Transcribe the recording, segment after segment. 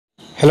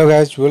Hello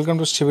guys, welcome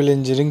to Civil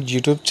Engineering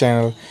YouTube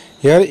channel.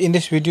 Here in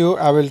this video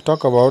I will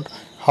talk about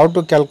how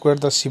to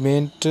calculate the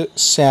cement,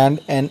 sand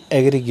and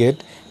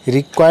aggregate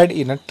required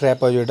in a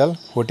trapezoidal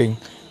footing.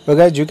 So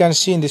guys, you can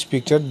see in this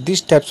picture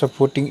these types of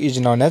footing is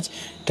known as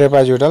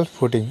trapezoidal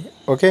footing.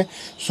 Okay,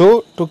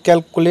 so to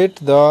calculate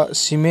the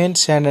cement,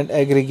 sand and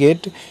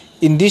aggregate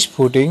in this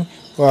footing,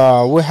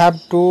 we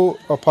have to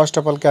first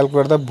of all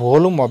calculate the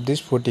volume of this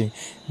footing,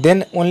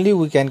 then only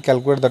we can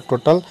calculate the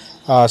total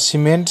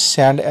cement,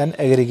 sand and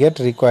aggregate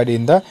required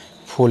in the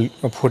full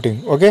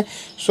footing. Okay,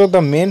 so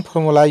the main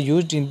formula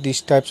used in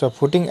these types of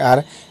footing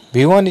are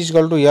V1 is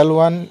equal to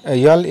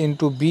L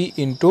into B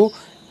into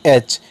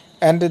H,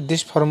 and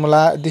this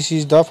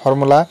is the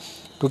formula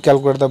to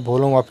calculate the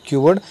volume of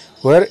cubed,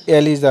 where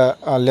L is the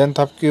length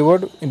of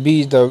cubed,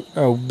 B is the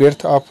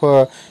breadth of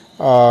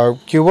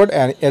cubed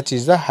and H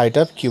is the height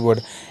of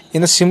cubed.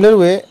 In a similar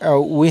way,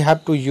 we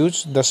have to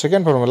use the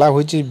second formula,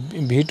 which is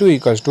V2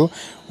 equals to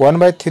 1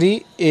 by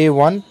 3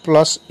 A1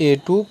 plus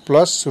A2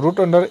 plus root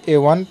under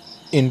A1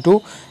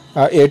 into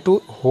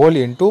A2 whole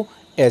into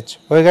H.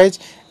 Okay guys,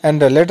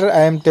 and later I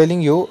am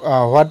telling you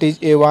what is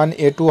A1,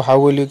 A2, how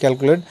will you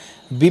calculate.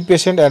 Be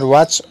patient and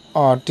watch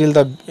till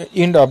the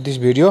end of this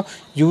video.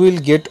 You will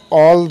get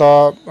all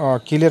the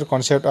clear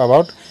concept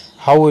about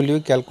how will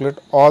you calculate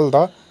all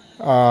the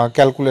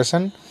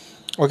calculation.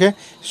 Okay,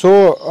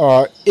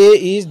 so A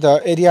is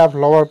the area of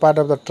lower part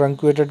of the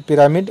truncated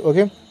pyramid.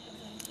 Okay,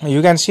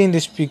 you can see in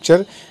this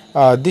picture,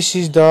 this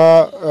is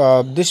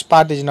the this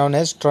part is known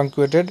as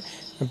truncated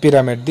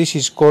pyramid. This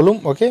is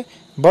column. Okay,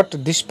 but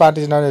this part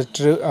is known as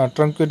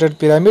truncated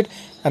pyramid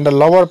and the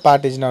lower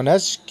part is known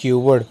as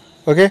cubed.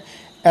 Okay,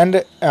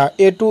 and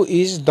A2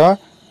 is the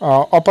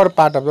upper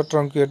part of the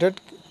truncated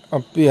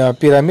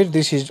pyramid.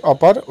 This is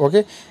upper.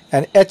 Okay,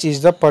 and H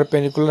is the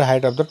perpendicular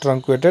height of the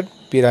truncated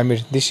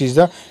pyramid. This is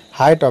the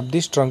height of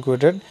this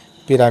truncated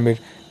pyramid.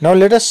 Now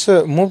let us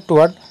move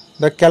toward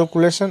the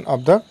calculation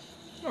of the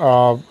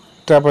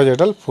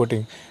trapezoidal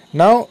footing.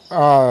 Now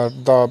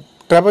the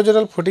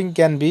trapezoidal footing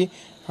can be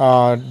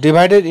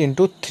divided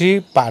into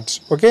three parts.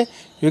 Okay,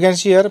 you can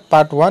see here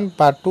part 1,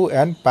 part 2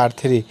 and part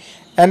 3,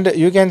 and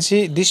you can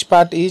see this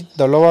part is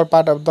the lower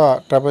part of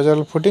the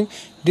trapezoidal footing.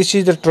 This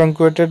is the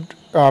truncated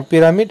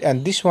pyramid,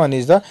 and this one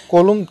is the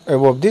column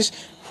above this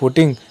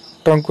footing,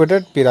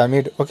 truncated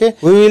pyramid. Okay,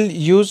 we will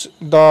use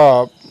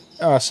the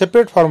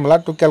separate formula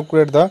to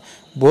calculate the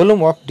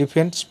volume of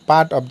different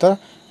part of the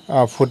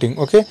footing.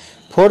 Okay,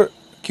 for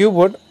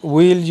cubed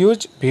we will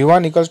use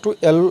V1 equals to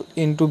L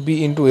into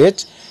B into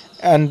H,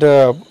 and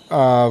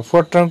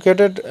for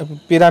truncated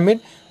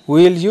pyramid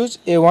we will use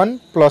A1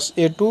 plus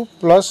A2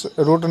 plus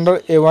root under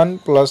A1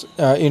 plus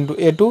into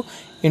A2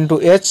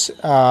 into H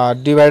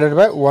divided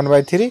by 1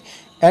 by 3,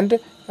 and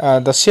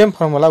the same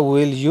formula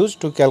we will use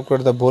to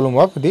calculate the volume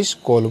of this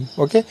column.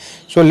 Okay,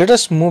 so let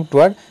us move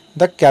toward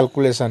the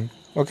calculation.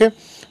 Okay,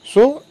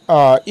 so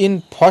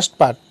in first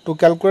part, to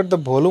calculate the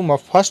volume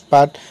of first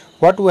part,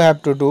 what we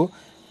have to do,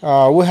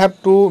 we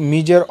have to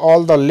measure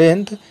all the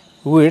length,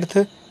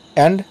 width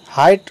and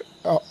height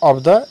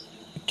of the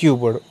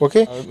cubed.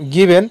 Okay,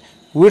 given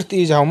width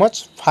is how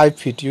much? 5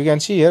 feet. You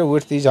can see here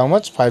width is how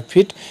much? 5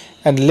 feet,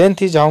 and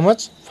length is how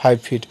much?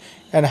 5 feet,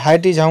 and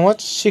height is how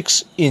much?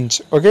 6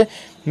 inch. Okay,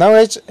 now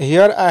as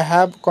here I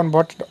have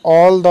converted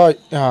all the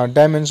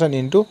dimension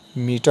into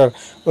meter.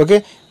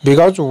 Okay,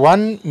 because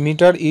 1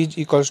 meter is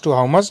equals to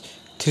how much?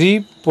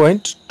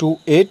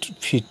 3.28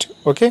 feet.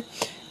 Okay,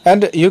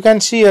 and you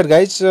can see here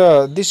guys,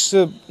 this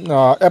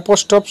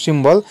apostrophe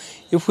symbol,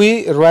 if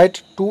we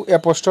write 2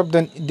 apostrophe,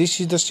 then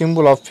this is the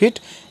symbol of feet,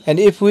 and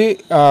if we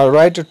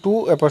write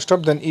 2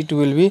 apostrophe, then it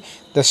will be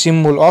the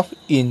symbol of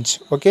inch.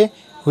 Okay,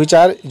 which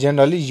are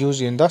generally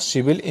used in the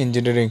civil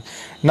engineering.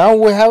 Now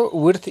we have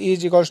width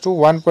is equals to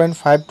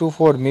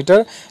 1.524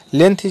 meter,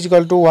 length is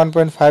equal to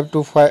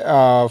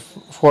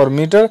 1.524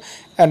 meter,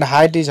 and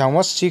height is how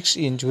much? 6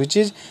 inch, which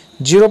is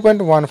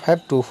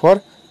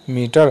 0.1524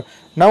 meter.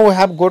 Now we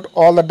have got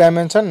all the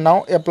dimension.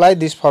 Now apply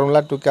this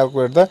formula to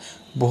calculate the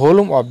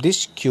volume of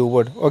this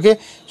cubed. Okay,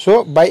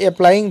 so by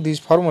applying this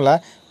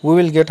formula we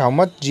will get how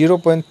much?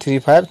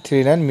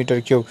 0.3539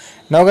 meter cube.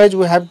 Now guys,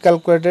 we have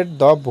calculated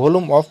the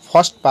volume of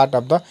first part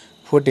of the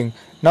footing.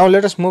 Now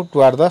let us move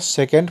toward the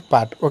second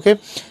part. Okay,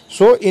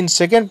 so in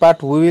second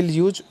part we will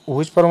use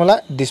which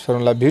formula? This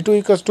formula, V2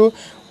 equals to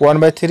 1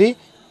 by 3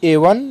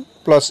 A1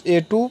 plus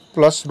A2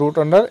 plus root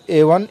under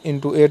A1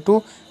 into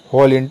A2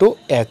 whole into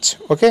H.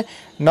 Okay,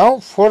 now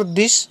for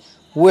this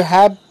we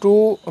have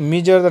to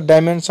measure the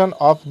dimension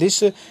of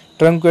this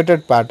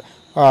truncated part,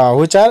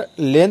 which are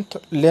length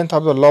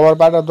of the lower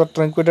part of the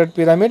truncated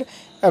pyramid,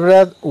 after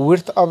that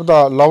width of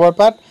the lower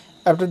part,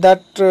 after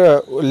that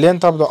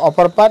length of the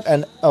upper part,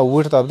 and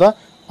width of the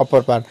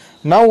upper part.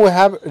 Now we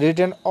have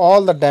written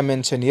all the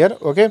dimension here.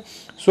 Okay,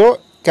 so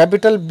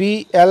capital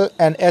B, L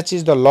and H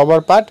is the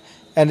lower part,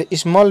 and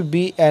small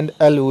b and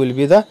L will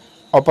be the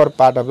upper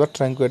part of the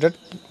truncated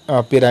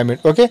pyramid.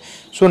 Okay,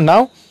 so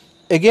now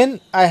again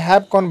I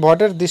have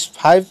converted this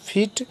 5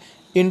 feet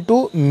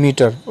into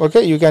meter.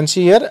 Okay, you can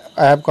see here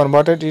I have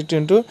converted it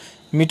into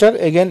meter,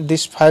 again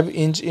this 5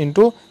 inch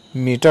into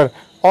meter.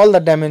 All the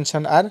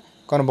dimension are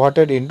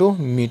converted into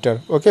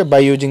meter, okay, by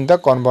using the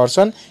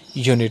conversion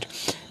unit.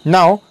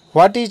 Now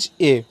what is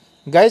A?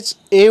 Guys,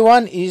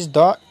 A1 is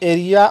the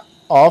area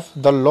of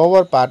the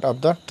lower part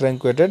of the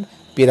truncated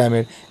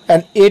pyramid,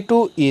 and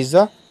A2 is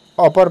the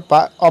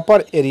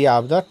upper area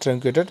of the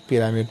truncated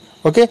pyramid.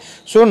 Okay,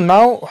 so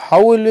now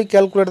how will we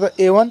calculate the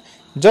A1?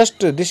 Just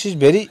this is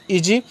very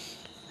easy.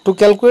 To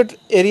calculate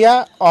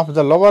area of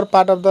the lower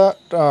part of the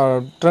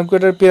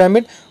truncated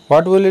pyramid,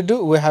 what will we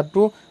do? We have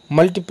to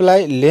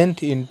multiply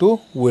length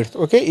into width.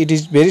 Okay, it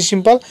is very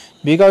simple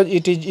because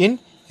it is in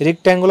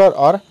rectangular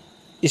or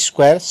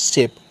square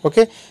shape.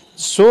 Okay,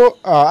 so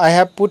I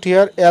have put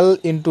here L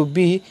into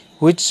B,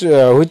 which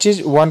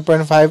is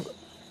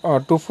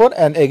 1.524,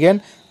 and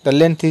again the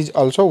length is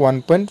also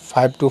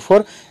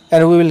 1.524,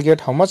 and we will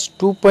get how much?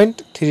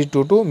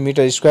 2.322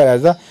 meter square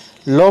as the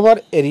lower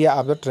area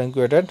of the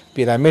truncated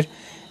pyramid.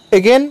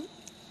 Again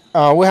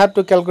we have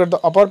to calculate the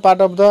upper part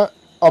of the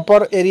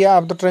upper area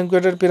of the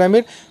truncated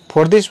pyramid.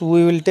 For this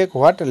we will take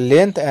what?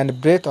 Length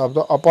and breadth of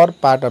the upper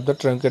part of the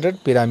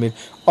truncated pyramid,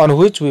 on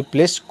which we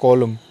place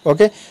column.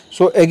 Okay,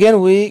 so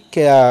again we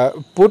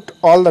put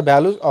all the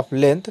values of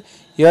length.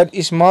 Here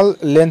small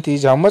length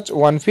is how much?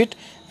 1 feet,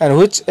 and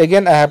which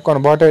again I have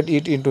converted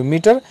it into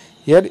meter.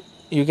 Here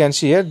you can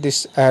see here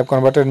this I have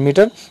converted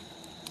meter,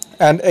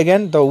 and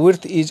again the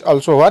width is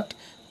also what?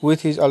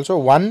 Width is also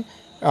 1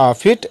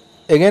 feet.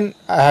 Again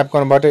I have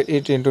converted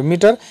it into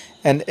meter,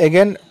 and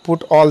again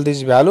put all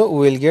this value,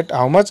 we will get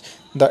how much?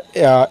 The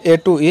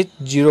A2 is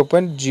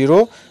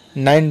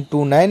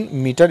 0.0929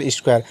 meter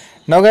square.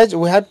 Now guys,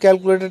 we have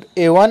calculated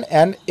A1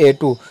 and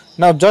A2.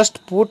 Now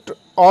just put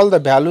all the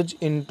values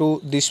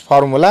into this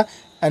formula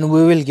and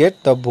we will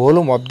get the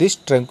volume of this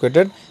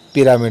truncated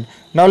pyramid.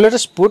 Now let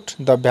us put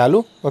the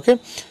value. Okay,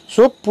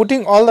 so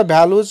putting all the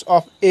values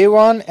of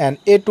A1 and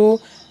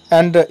A2,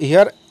 and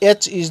here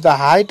H is the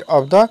height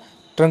of the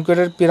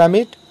truncated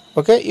pyramid.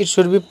 Okay, it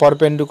should be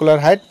perpendicular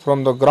height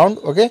from the ground.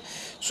 Okay,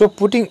 so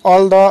putting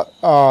all the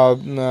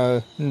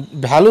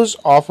values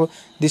of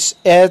this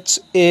H,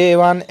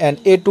 A1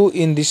 and A2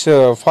 in this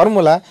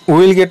formula, we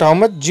will get how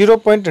much?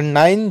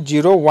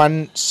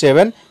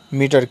 0.9017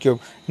 meter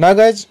cube. Now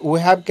guys, we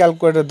have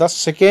calculated the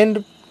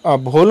second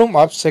volume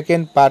of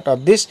second part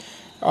of this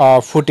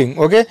footing.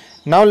 Okay,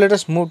 now let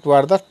us move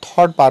toward the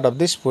third part of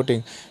this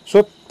footing.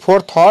 So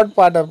for third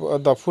part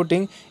of the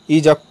footing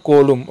is a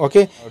column.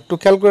 Okay, to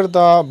calculate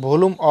the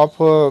volume of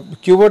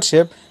cuboid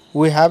shape,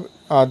 we have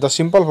the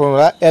simple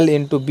formula L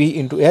into B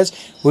into H,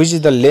 which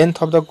is the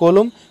length of the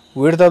column,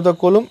 width of the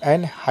column,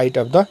 and height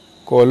of the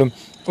column.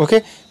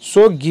 Okay,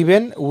 so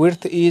given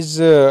width is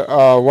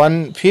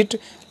 1 feet,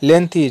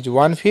 length is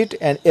 1 feet,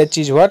 and H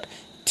is what?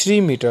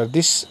 3 meter.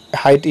 This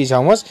height is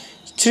how much?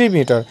 3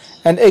 meter.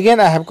 And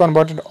again I have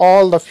converted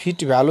all the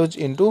feet values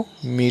into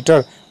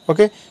meter.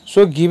 Okay,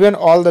 so given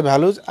all the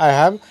values, I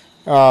have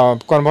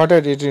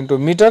converted it into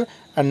meter,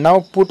 and now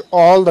put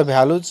all the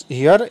values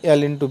here,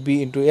 L into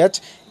B into H,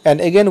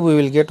 and again we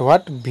will get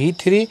what?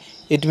 V3,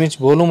 it means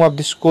volume of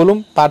this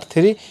column part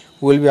 3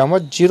 will be how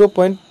much?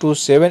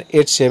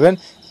 0.2787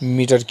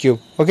 meter cube.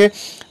 Okay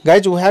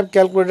guys, we have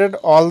calculated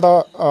all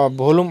the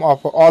volume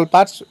of all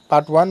parts,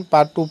 part 1,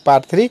 part 2,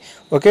 part 3.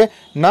 Okay,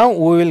 now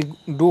we will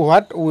do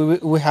what?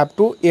 We have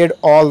to add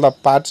all the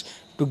parts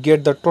to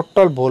get the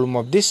total volume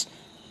of this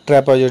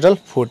trapezoidal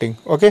footing.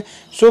 Okay,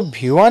 so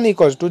V1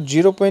 equals to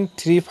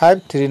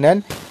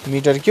 0.3539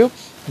 meter cube,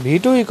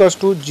 V2 equals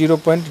to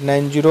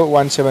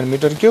 0.9017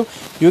 meter cube.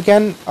 You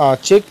can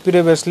check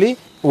previously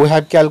we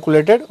have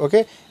calculated.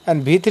 Okay,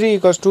 and V3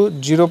 equals to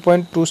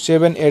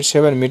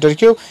 0.2787 meter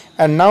cube,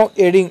 and now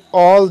adding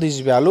all this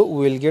value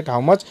we will get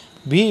how much?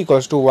 V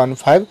equals to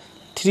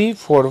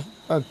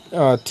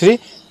 15343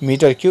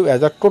 meter cube as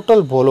the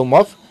total volume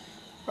of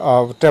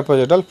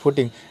trapezoidal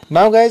footing.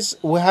 Now guys,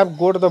 we have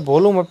got the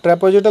volume of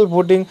trapezoidal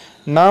footing.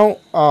 Now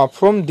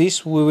from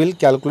this we will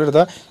calculate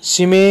the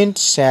cement,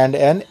 sand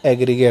and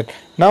aggregate.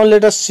 Now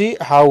let us see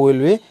how will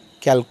we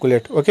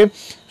calculate. Okay,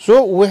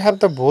 so we have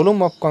the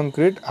volume of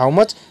concrete, how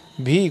much?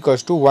 V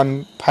equals to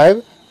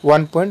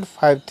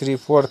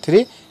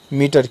 1.5343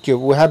 meter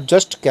cube. We have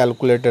just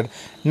calculated.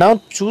 Now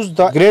choose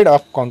the grade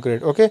of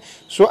concrete. Okay,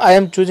 so I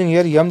am choosing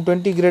here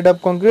M20 grade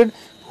of concrete,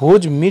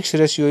 whose mix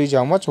ratio is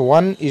how much?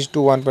 1 is to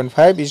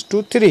 1.5 is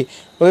to 3.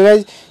 Okay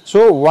guys,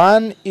 so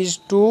 1 is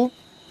to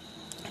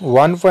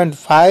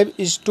 1.5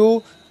 is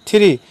to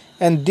 3,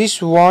 and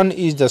this one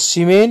is the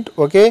cement.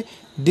 Okay,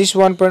 this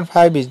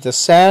 1.5 is the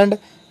sand,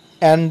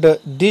 and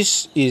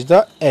this is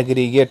the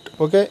aggregate.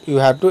 Okay, you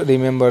have to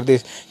remember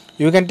this.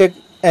 You can take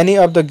any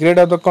of the grade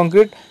of the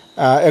concrete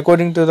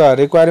according to the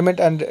requirement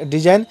and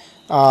design.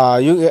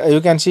 You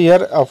can see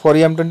here for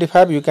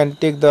M25 you can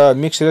take the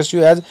mix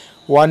ratio as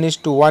 1 is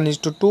to 1 is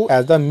to 2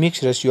 as the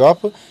mix ratio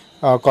of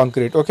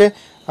concrete. Okay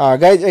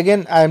guys,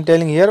 again I am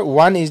telling here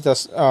 1 is the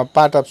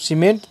part of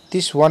cement,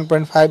 this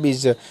 1.5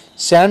 is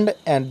sand,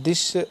 and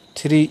this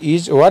 3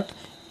 is what?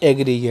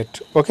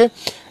 Aggregate. Okay,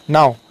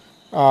 now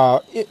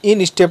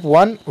in step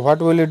 1, what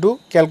will you do?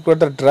 Calculate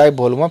the dry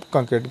volume of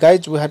concrete.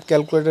 Guys, we have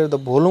calculated the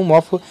volume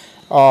of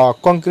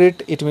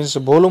concrete, it means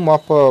volume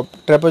of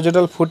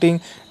trapezoidal footing.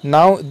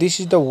 Now this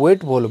is the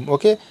wet volume.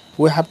 Okay,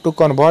 we have to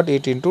convert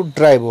it into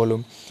dry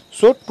volume.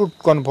 So to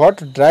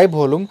convert dry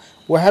volume,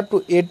 we have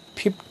to add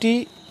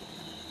 52%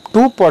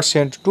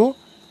 to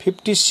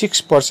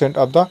 56%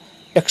 of the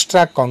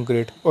extra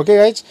concrete. Okay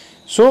guys,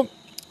 so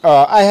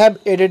I have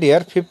added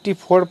here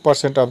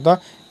 54% of the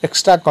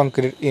extra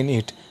concrete in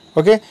it.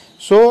 Okay,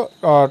 so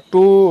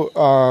to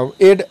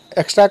add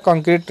extra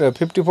concrete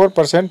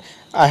 54%,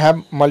 I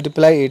have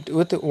multiply it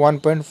with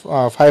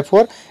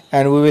 1.54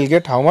 and we will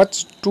get how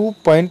much?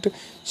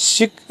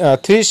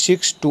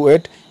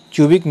 2.3628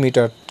 cubic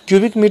meter.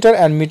 Cubic meter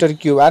and meter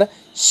cube are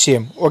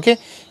same. Okay,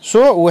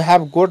 so we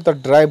have got the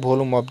dry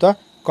volume of the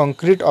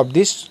concrete of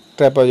this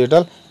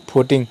trapezoidal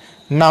footing.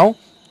 Now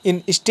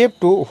in step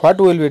 2, what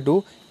will we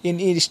do?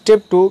 In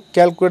step 2,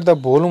 calculate the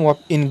volume of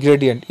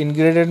ingredient.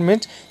 Ingredient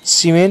means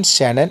cement,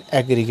 sand and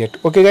aggregate.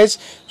 Okay guys,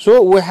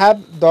 so we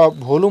have the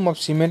volume of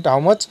cement,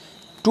 how much?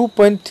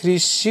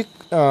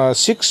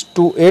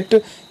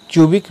 2.3628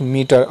 cubic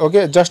meter.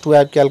 Okay, just we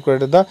have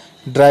calculated the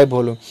dry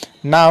volume.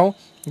 Now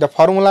the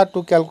formula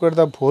to calculate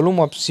the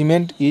volume of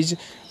cement is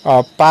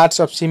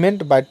parts of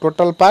cement by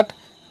total part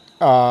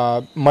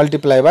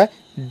multiply by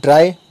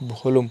dry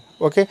volume.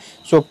 Okay,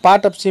 so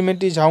part of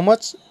cement is how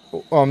much?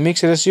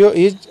 Mix ratio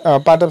is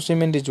part of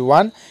cement is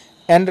 1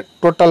 and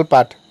total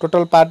part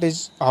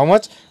is how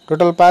much?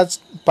 Total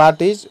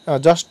part is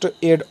just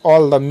add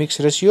all the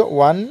mix ratio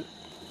 1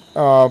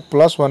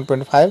 plus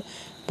 1.5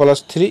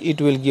 plus 3,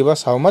 it will give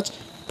us how much?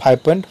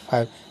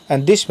 5.5,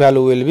 and this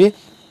value will be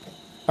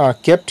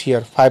kept here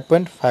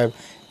 5.5.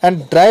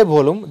 and dry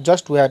volume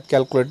just we have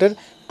calculated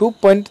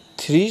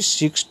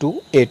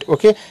 2.3628.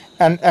 okay,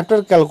 and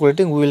after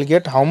calculating we will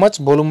get how much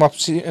volume of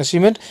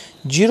cement?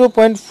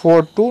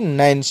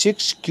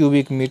 0.4296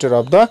 cubic meter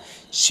of the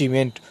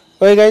cement.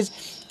 Okay guys,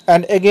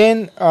 and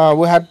again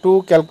we have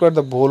to calculate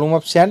the volume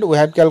of sand. We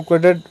have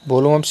calculated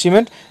volume of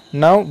cement,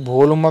 now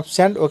volume of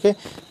sand. Okay,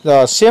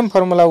 the same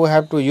formula we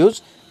have to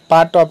use.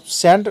 Part of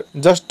sand,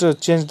 just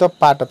change the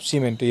part of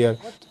cement here,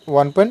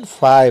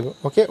 1.5.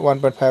 okay,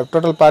 1.5,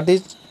 total part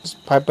is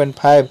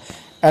 5.5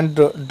 and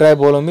dry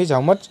volume is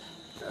how much?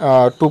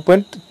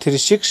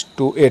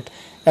 2.3628,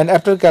 and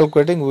after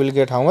calculating we will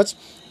get how much?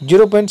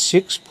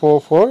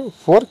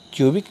 0.6444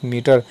 cubic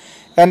meter.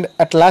 And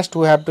at last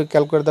we have to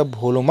calculate the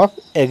volume of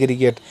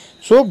aggregate.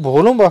 So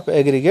volume of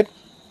aggregate,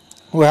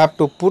 we have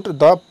to put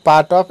the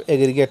part of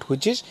aggregate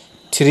which is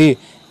 3,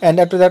 and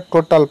after that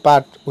total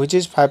part which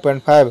is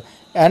 5.5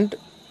 and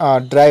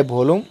dry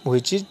volume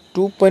which is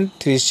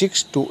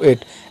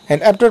 2.3628,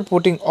 and after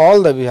putting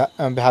all the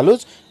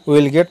values we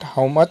will get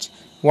how much?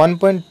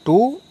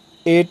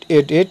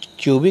 1.2888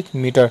 cubic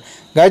meter.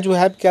 Guys, we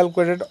have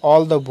calculated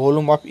all the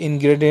volume of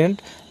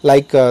ingredient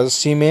like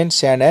cement,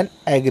 sand and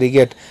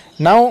aggregate.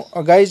 Now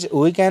guys,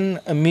 we can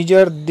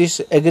measure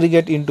this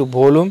aggregate into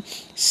volume,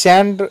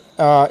 sand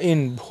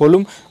in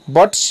volume,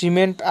 but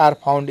cement are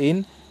found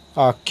in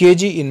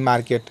kg in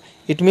market,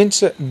 it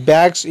means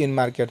bags in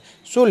market.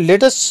 So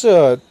let us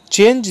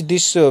change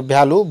this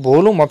value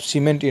volume of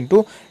cement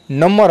into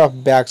number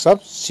of bags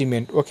of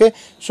cement. Okay,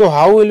 so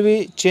how will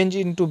we change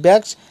into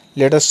bags?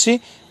 Let us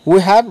see.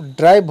 We have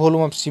dry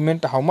volume of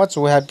cement, how much?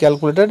 We have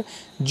calculated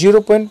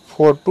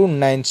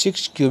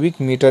 0.4296 cubic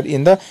meter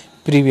in the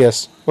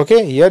previous.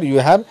 Okay, here you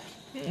have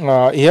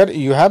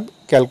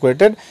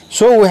calculated.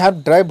 So we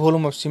have dry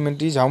volume of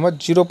cement is how much?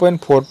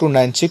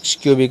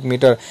 0.4296 cubic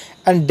meter,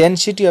 and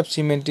density of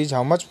cement is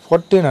how much?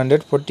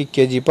 1440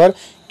 kg per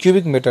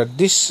cubic meter.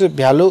 This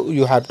value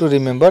you have to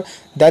remember,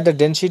 that the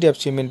density of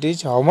cement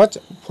is how much?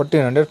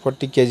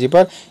 1440 kg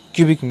per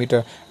cubic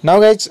meter. Now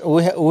guys,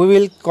 we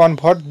will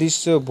convert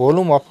this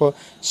volume of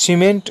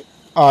cement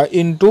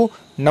into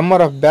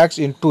number of bags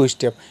in 2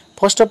 steps.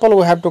 First of all,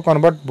 we have to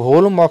convert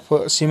volume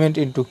of cement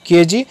into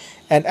kg,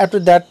 and after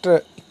that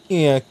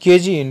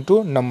kg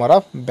into number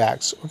of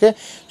bags. Okay,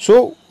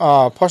 so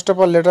first of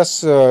all let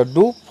us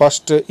do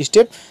first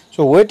step.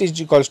 So weight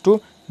is equals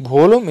to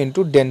volume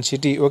into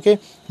density. Okay,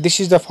 this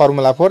is the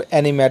formula for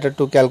any matter.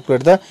 To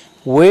calculate the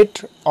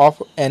weight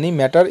of any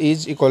matter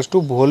is equals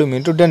to volume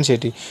into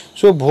density.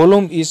 So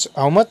volume is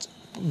how much?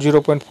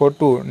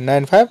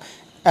 0.4295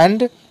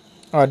 and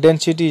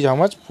density is how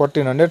much?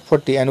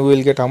 1440, and we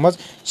will get how much?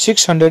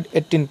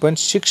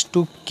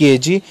 618.62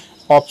 kg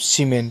of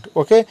cement.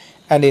 Okay,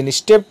 and in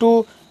step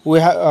 2 we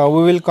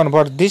will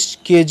convert this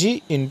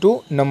kg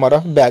into number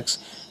of bags.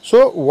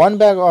 So 1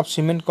 bag of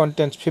cement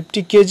contains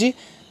 50 kg.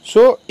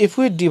 So if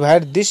we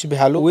divide this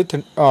value with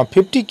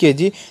 50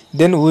 kg,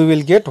 then we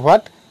will get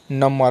what?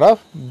 Number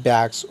of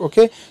bags.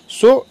 Okay,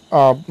 so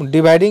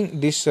dividing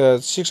this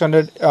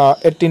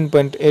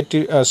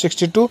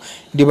 618.62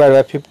 divided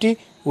by 50,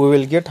 we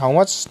will get how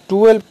much?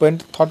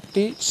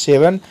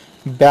 12.37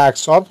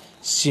 bags of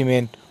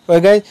cement.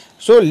 Okay guys,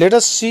 so let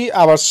us see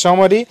our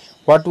summary,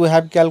 what we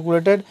have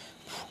calculated.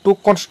 To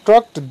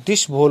construct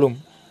this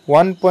volume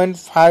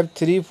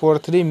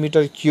 1.5343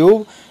 meter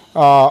cube,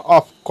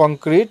 of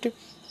concrete.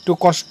 To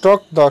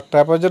construct the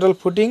trapezoidal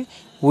footing,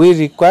 we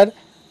require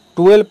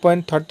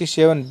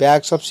 12.37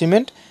 bags of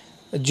cement,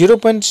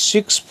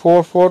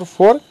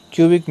 0.6444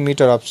 cubic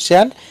meter of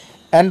sand,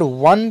 and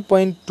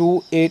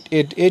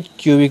 1.2888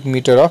 cubic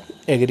meter of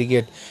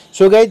aggregate.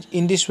 So guys,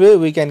 in this way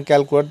we can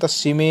calculate the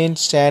cement,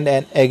 sand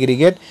and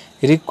aggregate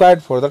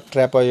required for the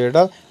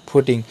trapezoidal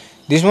footing.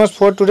 This was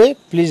for today.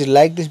 Please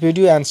like this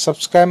video and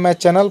subscribe my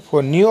channel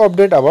for new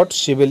update about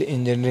civil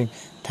engineering.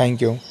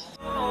 Thank you.